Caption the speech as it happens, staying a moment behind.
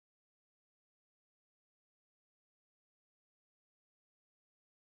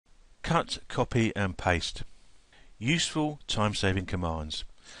Cut, copy and paste. Useful time-saving commands.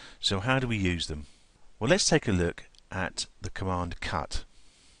 So how do we use them? Well, let's take a look at the command cut.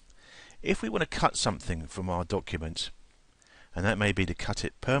 If we want to cut something from our document, and that may be to cut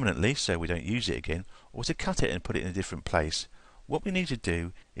it permanently so we don't use it again, or to cut it and put it in a different place, what we need to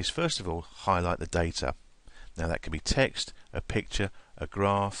do is first of all highlight the data. Now that can be text, a picture, a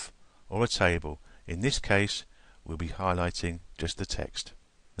graph or a table. In this case we'll be highlighting just the text.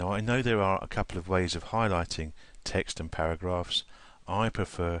 Now I know there are a couple of ways of highlighting text and paragraphs. I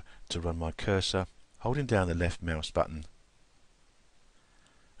prefer to run my cursor holding down the left mouse button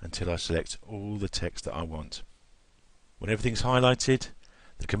until I select all the text that I want. When everything's highlighted,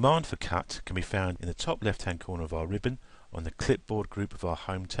 the command for cut can be found in the top left hand corner of our ribbon on the clipboard group of our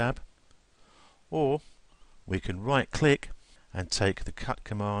home tab, or we can right click and take the cut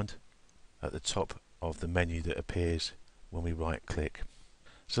command at the top of the menu that appears when we right click.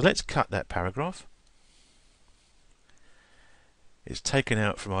 So let's cut that paragraph. It's taken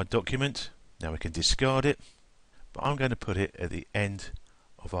out from our document. Now we can discard it, but I'm going to put it at the end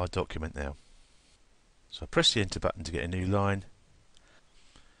of our document now. So I press the enter button to get a new line,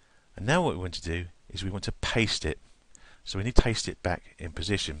 and now what we want to do is we want to paste it. So we need to paste it back in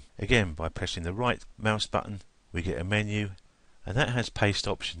position. Again, by pressing the right mouse button we get a menu, and that has paste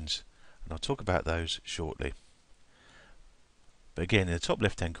options, and I'll talk about those shortly. But again, in the top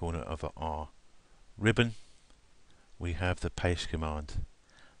left hand corner of our ribbon we have the paste command,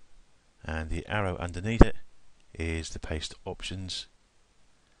 and the arrow underneath it is the paste options.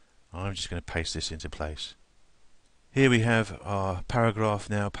 I'm just going to paste this into place. Here we have our paragraph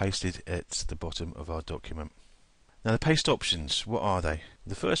now pasted at the bottom of our document. Now the paste options, what are they?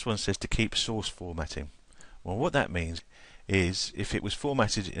 The first one says to keep source formatting. Well, what that means is if it was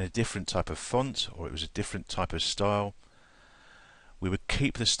formatted in a different type of font or it was a different type of style, we would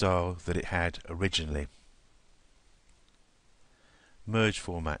keep the style that it had originally. Merge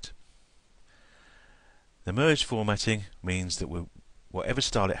format. The merge formatting means that whatever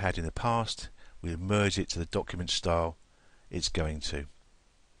style it had in the past, we merge it to the document style it's going to.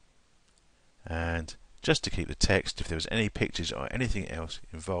 And just to keep the text, if there was any pictures or anything else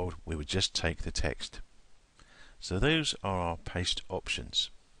involved, we would just take the text. So those are our paste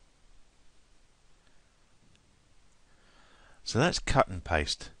options. So that's cut and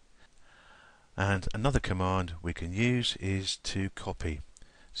paste. And another command we can use is to copy.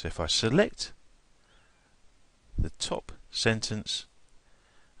 So if I select the top sentence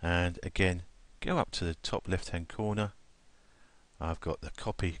and again go up to the top left hand corner, I've got the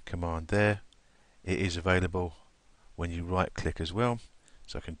copy command there. It is available when you right click as well,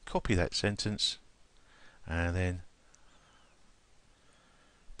 so I can copy that sentence and then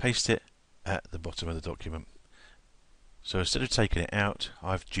paste it at the bottom of the document. So instead of taking it out,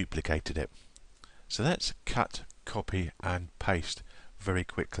 I've duplicated it. So that's cut, copy and paste very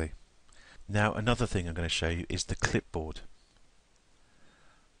quickly. Now another thing I'm going to show you is the clipboard.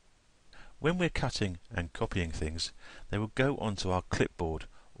 When we're cutting and copying things, they will go onto our clipboard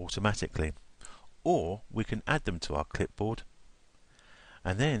automatically, or we can add them to our clipboard,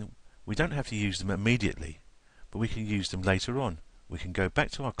 and then we don't have to use them immediately, but we can use them later on. We can go back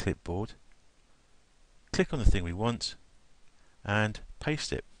to our clipboard, click on the thing we want and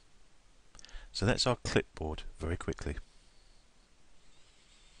paste it. So that's our clipboard very quickly.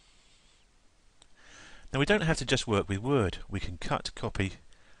 Now we don't have to just work with Word. We can cut, copy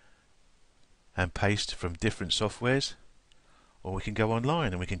and paste from different softwares, or we can go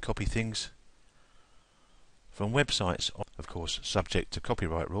online and we can copy things from websites, of course subject to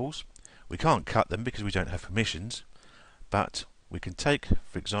copyright rules. We can't cut them because we don't have permissions, but we can take,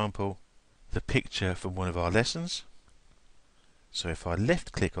 for example, the picture from one of our lessons. So if I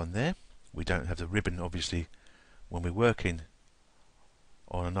left click on there, we don't have the ribbon obviously when we're working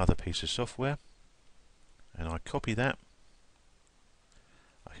on another piece of software, and I copy that,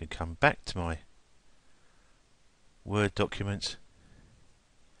 I can come back to my Word document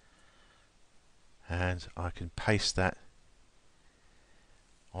and I can paste that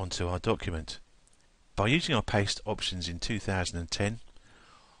onto our document. By using our paste options in 2010,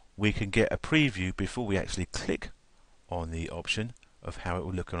 we can get a preview before we actually click on the option of how it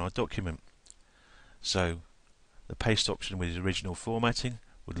will look on our document. So the paste option with its original formatting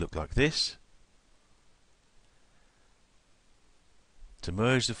would look like this. To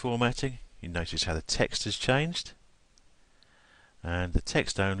merge the formatting, you notice how the text has changed, and the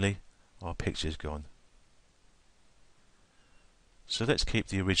text only, our picture's gone. So let's keep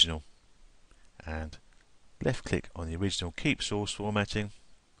the original and left click on the original, keep source formatting,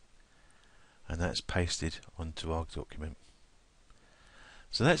 and that's pasted onto our document.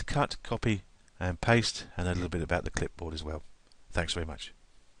 So let's cut, copy and paste, and a little bit about the clipboard as well. Thanks very much.